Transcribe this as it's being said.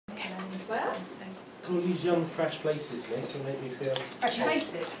well. All these young, fresh faces, miss, and make me feel... Fresh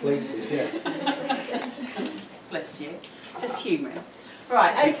faces? Places, yeah. Bless you. Just humouring.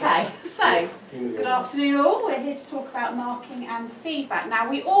 Right, okay, so, good afternoon all. We're here to talk about marking and feedback. Now,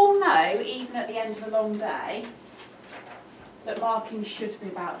 we all know, even at the end of a long day, that marking should be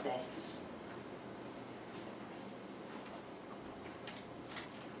about this.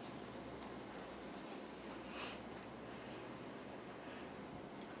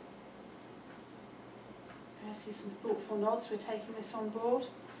 I see some thoughtful nods. We're taking this on board.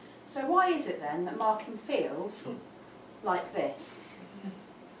 So why is it then that marking feels like this?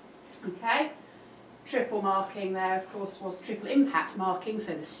 Okay, triple marking there of course was triple impact marking,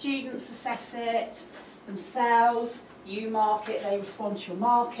 so the students assess it themselves, you mark it, they respond to your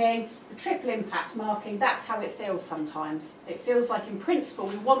marking. The triple impact marking, that's how it feels sometimes. It feels like in principle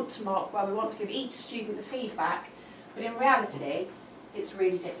we want to mark well, we want to give each student the feedback, but in reality it's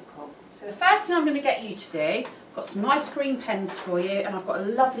really difficult. So the first thing I'm going to get you to do, I've got some nice green pens for you and I've got a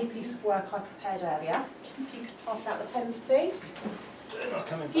lovely piece of work I prepared earlier. If you could pass out the pens please.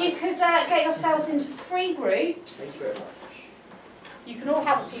 If you could get yourselves into 3 groups. You can all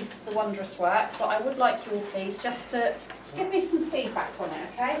have a piece of the wondrous work, but I would like you all please just to give me some feedback on it,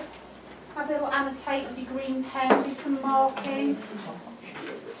 okay? Have a little annotate with your green pen, do some marking.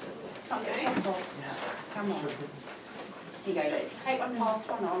 Can't get top off. Come on. Here you go, look. Take one, pass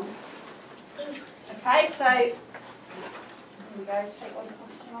one on. Okay, so here we go, take one,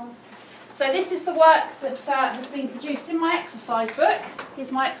 pass one on. So this is the work that has been produced in my exercise book.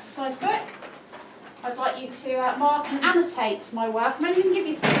 Here's my exercise book. I'd like you to mark and annotate my work. I'm only going to give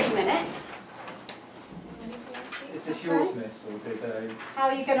you 3 minutes. Is this yours, miss, or did How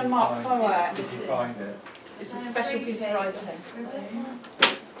are you going to mark my work? Did you find it? It's a special piece of writing.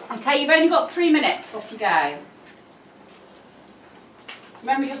 Okay, you've only got 3 minutes. Off you go.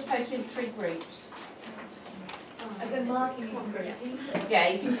 Remember, you're supposed to be in 3 groups. As in marking in groups? Yeah,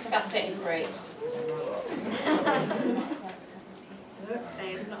 you can discuss it in groups.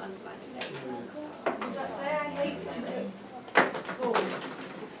 They have not underlined it. Does that say I hate to do?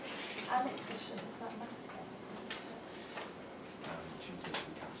 Alex, is that nice?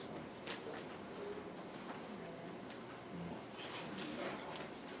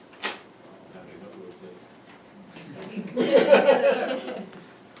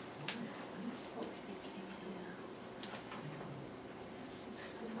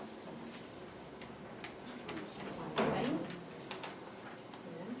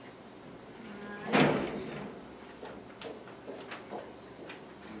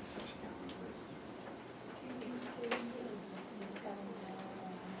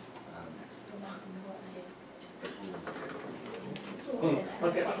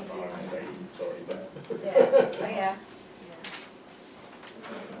 I'll get that far and say sorry, but... Yeah.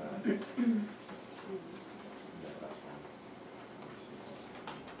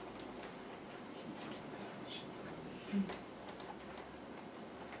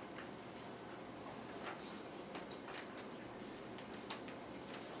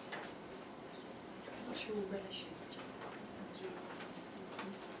 What's your relish?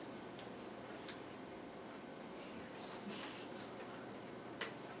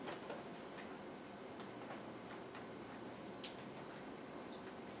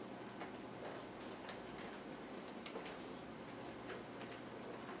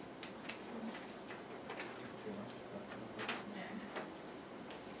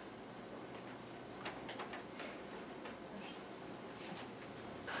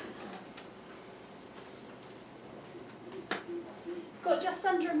 Got just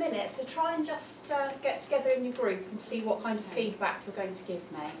under a minute, so try and just get together in your group and see what kind of feedback you're going to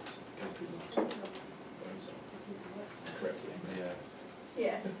give me.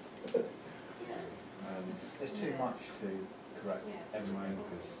 Yes. There's too much to correct everyone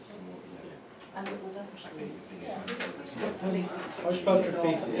because And it would I spoke of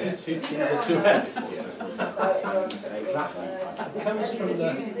feces, it's 2 T's or 2 F's. Exactly. It comes from the...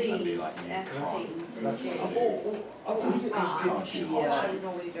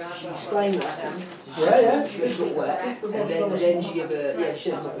 She explained that. Yeah. She goes, got wet. And then she gave a, she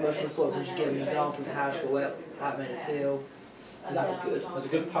had emotional response and she gave an example of how she got wet, how it made her feel. So that was good. There's a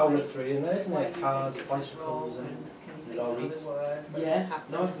good power of 3 in there, isn't there? Cars, bicycles and lorries. Yeah,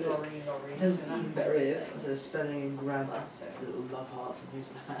 nice bit. In terms of even better if, instead of spelling and grammar, little love hearts and things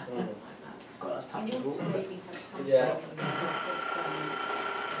like that. God, that's touchable. Yeah.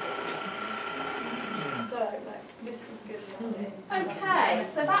 So, like, this was good. Okay,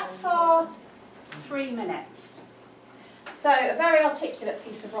 so that's our 3 minutes. So, a very articulate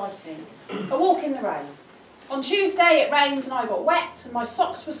piece of writing. A walk in the rain. On Tuesday it rained and I got wet and my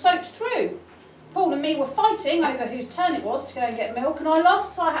socks were soaked through. Paul and me were fighting over whose turn it was to go and get milk, and I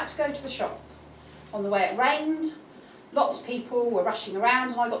lost, so I had to go to the shop. On the way it rained, lots of people were rushing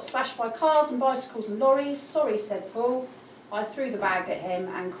around and I got splashed by cars and bicycles and lorries. Sorry, said Paul. I threw the bag at him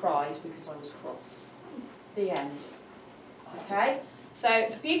and cried because I was cross. The end. Okay, so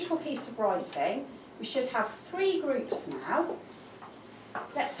a beautiful piece of writing. We should have 3 groups now.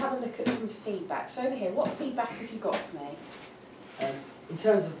 Let's have a look at some feedback. So over here, what feedback have you got for me? In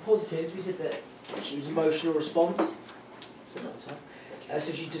terms of positives, we said that she was emotional response.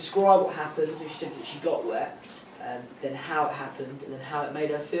 So she described what happened, so she said that she got wet, then how it happened, and then how it made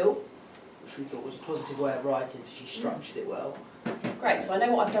her feel, which we thought was a positive way of writing, so she structured it well. Great, so I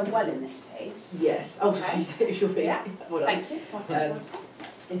know what I've done well in this piece. Yes, Okay. your piece. Yeah. Well done. Thank you. It's my first one.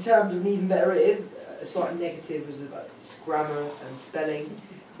 In terms of an even better rating, a slight negative was about its grammar and spelling,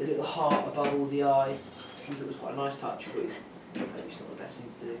 the little heart above all the eyes. I think it was quite a nice touch, but maybe it's not the best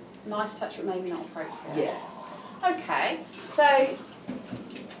thing to do. Nice touch, but maybe not appropriate. Yeah. Okay, so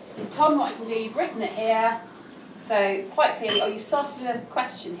Tom, what you can do, you've written it here. So quite clearly, you've started a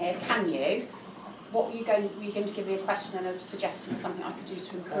question here. Can you? What were you going to give me a question of suggesting something I could do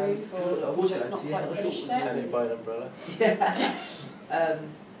to improve, or just not quite finished it? Can you buy an umbrella? Yeah.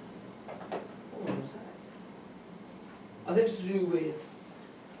 What was that? I think it's to do with.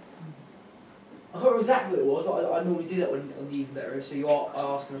 I can't remember exactly what it was, but I normally do that when on the even better. So I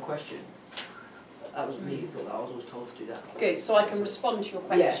ask them a question. That was me who thought that. I was always told to do that. Good. So I can respond to your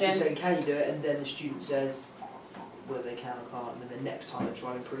question. Yes. Yeah, so saying, can you do it? And then the student says whether they can or can't, and then the next time they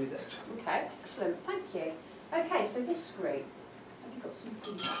try and improve it. Okay. Excellent. Thank you. Okay. So this group, have you got some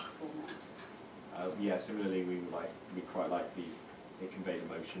feedback for me? Yeah. Similarly, we quite like it conveyed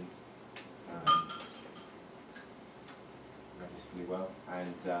emotion relatively well,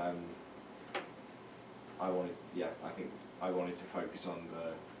 and I wanted to focus on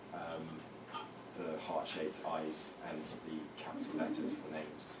the heart-shaped eyes and the capital letters for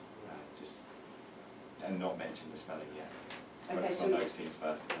names, and not mention the spelling yet. Okay, Focus so on those things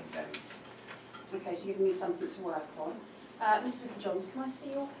first, and then. Okay, so you're giving me something to work on. Mr. Johns, can I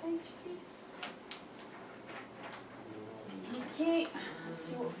see your page, please? Thank you. Let's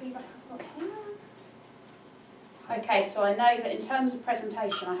see what feedback I've got here. Okay, so I know that in terms of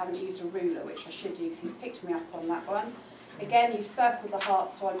presentation I haven't used a ruler, which I should do because he's picked me up on that one. Again, you've circled the heart,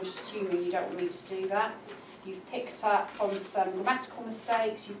 so I'm assuming you don't want me to do that. You've picked up on some grammatical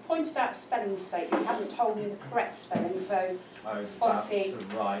mistakes, you've pointed out a spelling mistake, but you haven't told me the correct spelling, so I was about obviously. to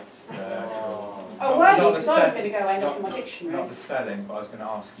write the... Oh, were you? Because I was going to go end up in my dictionary. Not the spelling, but I was going to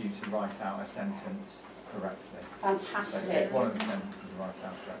ask you to write out a sentence correctly. Fantastic. So pick one of the sentences and write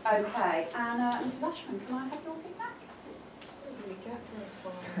out correctly. Okay, and Mrs. Ashman, can I have your feedback?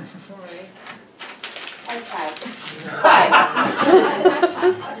 Sorry. Okay, so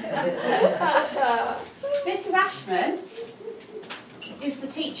Mrs. Ashman is the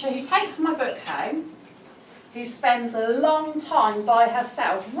teacher who takes my book home, who spends a long time by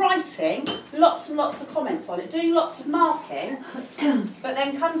herself writing lots and lots of comments on it, doing lots of marking, but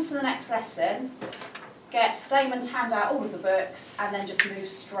then comes to the next lesson, gets Damon to hand out all of the books, and then just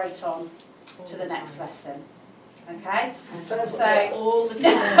moves straight on to the next lesson. Okay? So all the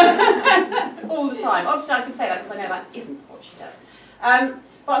time. all the time. Obviously I can say that because I know that isn't what she does.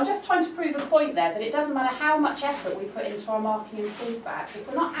 But I'm just trying to prove a point there that it doesn't matter how much effort we put into our marking and feedback, if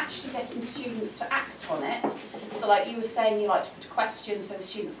we're not actually getting students to act on it, so like you were saying you like to put a question so the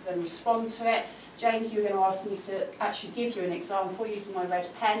students can then respond to it. James, you were going to ask me to actually give you an example using my red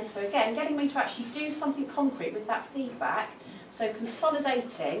pen. So again, getting me to actually do something concrete with that feedback, so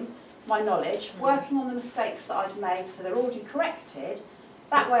consolidating my knowledge, working on the mistakes that I'd made so they're already corrected.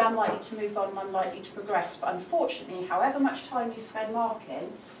 That way I'm likely to move on and I'm likely to progress. But unfortunately, however much time you spend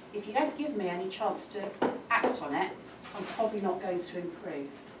marking, if you don't give me any chance to act on it, I'm probably not going to improve.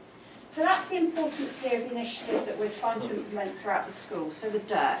 So that's the importance here of the initiative that we're trying to implement throughout the school. So the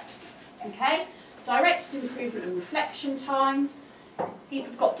DIRT, okay? Directed improvement and reflection time. People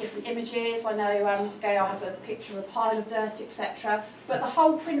have got different images. I know Gail has a picture of a pile of dirt, etc. But the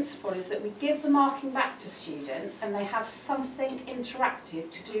whole principle is that we give the marking back to students and they have something interactive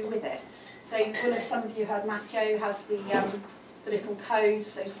to do with it. So some of you heard Matteo has the little codes,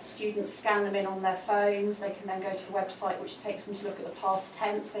 so students scan them in on their phones. They can then go to the website which takes them to look at the past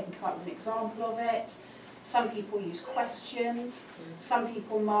tense. They can come up with an example of it. Some people use questions, some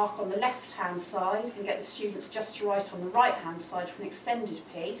people mark on the left-hand side and get the students just to write on the right-hand side for an extended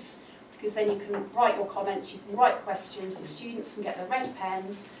piece, because then you can write your comments, you can write questions, the students can get their red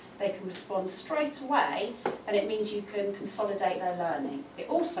pens, they can respond straight away, and it means you can consolidate their learning. It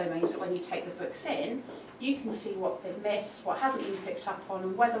also means that when you take the books in, You can see what they've missed, what hasn't been picked up on,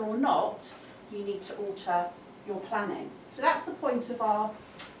 and whether or not you need to alter your planning. So that's the point of our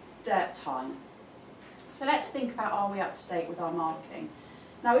dirt time. So let's think about, are we up to date with our marking?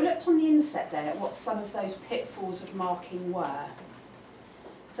 Now we looked on the inset day at what some of those pitfalls of marking were.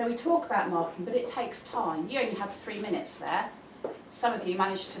 So we talk about marking, but it takes time. You only had 3 minutes there. Some of you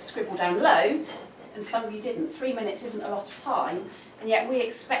managed to scribble down loads, and some of you didn't. 3 minutes isn't a lot of time, and yet we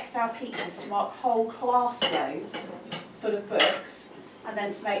expect our teachers to mark whole classloads full of books, and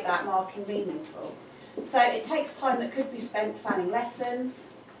then to make that marking meaningful. So it takes time that could be spent planning lessons.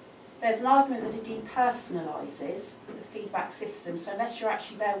 There's an argument that it depersonalises the feedback system, so unless you're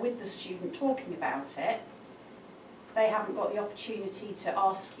actually there with the student talking about it, they haven't got the opportunity to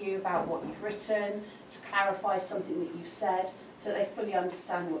ask you about what you've written, to clarify something that you've said, so they fully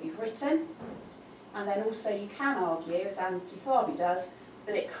understand what you've written. And then also you can argue, as Andy Farby does,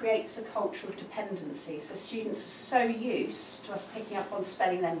 that it creates a culture of dependency. So students are so used to us picking up on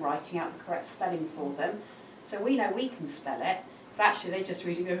spelling, then writing out the correct spelling for them. So we know we can spell it, but actually they just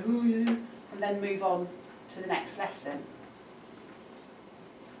read and go, ooh, yeah, and then move on to the next lesson.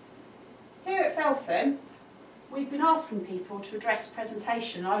 Here at Feltham, we've been asking people to address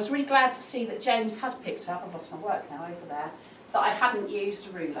presentation. I was really glad to see that James had picked up, I've lost my work now over there, that I hadn't used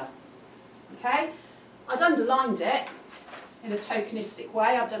a ruler. Okay? I'd underlined it in a tokenistic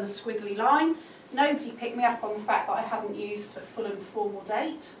way, I'd done a squiggly line. Nobody picked me up on the fact that I hadn't used a full and formal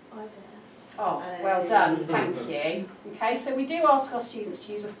date. I did. Oh, well done, thank you. Okay, so we do ask our students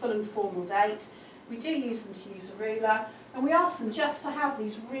to use a full and formal date. We do use them to use a ruler, and we ask them just to have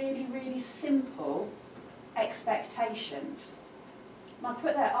these really, really simple expectations. And I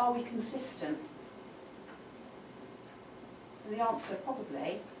put there, are we consistent? And the answer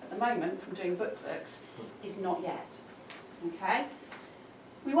probably, at the moment, from doing book books, is not yet. Okay?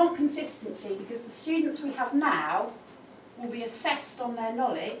 We want consistency because the students we have now will be assessed on their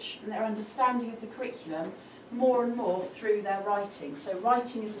knowledge and their understanding of the curriculum more and more through their writing. So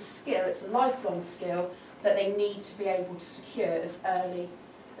writing is a skill, it's a lifelong skill that they need to be able to secure as early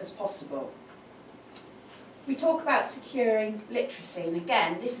as possible. We talk about securing literacy, and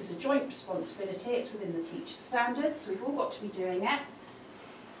again, this is a joint responsibility, it's within the teacher standards, so we've all got to be doing it.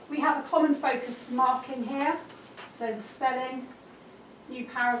 We have a common focus for marking here, so the spelling, new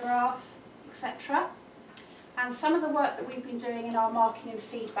paragraph, etc. And some of the work that we've been doing in our marking and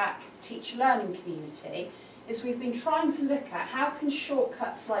feedback teacher learning community is we've been trying to look at how can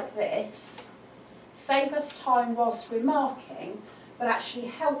shortcuts like this save us time whilst we're marking, but actually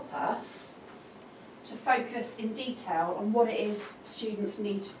help us to focus in detail on what it is students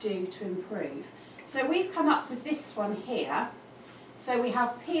need to do to improve. So we've come up with this one here. So we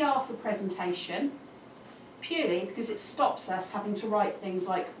have PR for presentation, purely because it stops us having to write things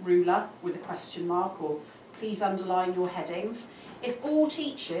like ruler with a question mark or please underline your headings. If all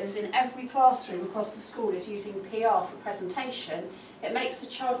teachers in every classroom across the school is using PR for presentation, it makes the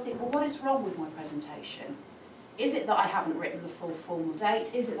child think, well, what is wrong with my presentation? Is it that I haven't written the full formal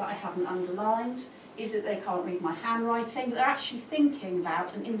date? Is it that I haven't underlined? Is it they can't read my handwriting? But they're actually thinking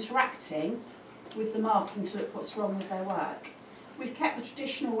about and interacting with the marking to look what's wrong with their work. We've kept the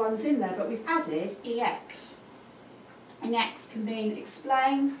traditional ones in there, but we've added EX. And EX can mean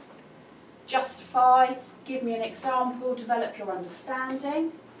explain, justify, give me an example, develop your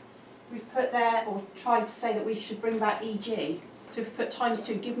understanding. We've put there, or tried to say that we should bring back EG. So we've put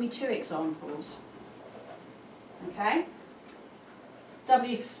 ×2, give me 2 examples. Okay?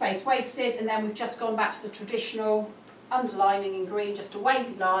 W for space wasted, and then we've just gone back to the traditional underlining in green, just a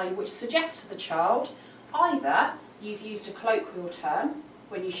wavy line, which suggests to the child either you've used a colloquial term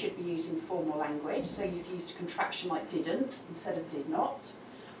when you should be using formal language, so you've used a contraction like didn't instead of did not,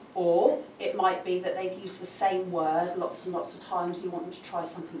 or it might be that they've used the same word lots and lots of times and you want them to try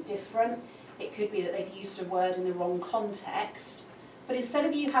something different. It could be that they've used a word in the wrong context, but instead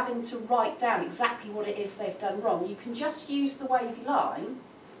of you having to write down exactly what it is they've done wrong, you can just use the wavy line,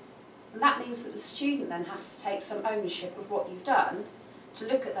 and that means that the student then has to take some ownership of what you've done to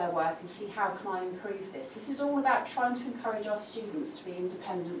look at their work and see how can I improve this. This is all about trying to encourage our students to be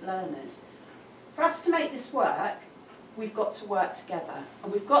independent learners. For us to make this work, we've got to work together,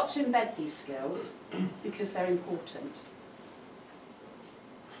 and we've got to embed these skills because they're important.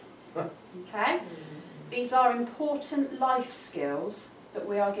 Okay? These are important life skills that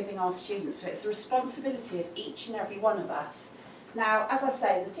we are giving our students, so it's the responsibility of each and every one of us. Now, as I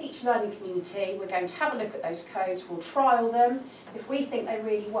say, the teacher learning community, we're going to have a look at those codes, we'll trial them. If we think they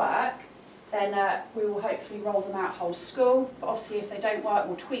really work, then we will hopefully roll them out whole school. But obviously if they don't work,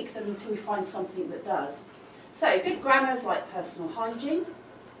 we'll tweak them until we find something that does. So, good grammar is like personal hygiene.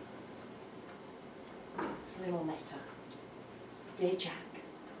 little letter. Dear Jack,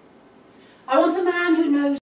 I want a man who knows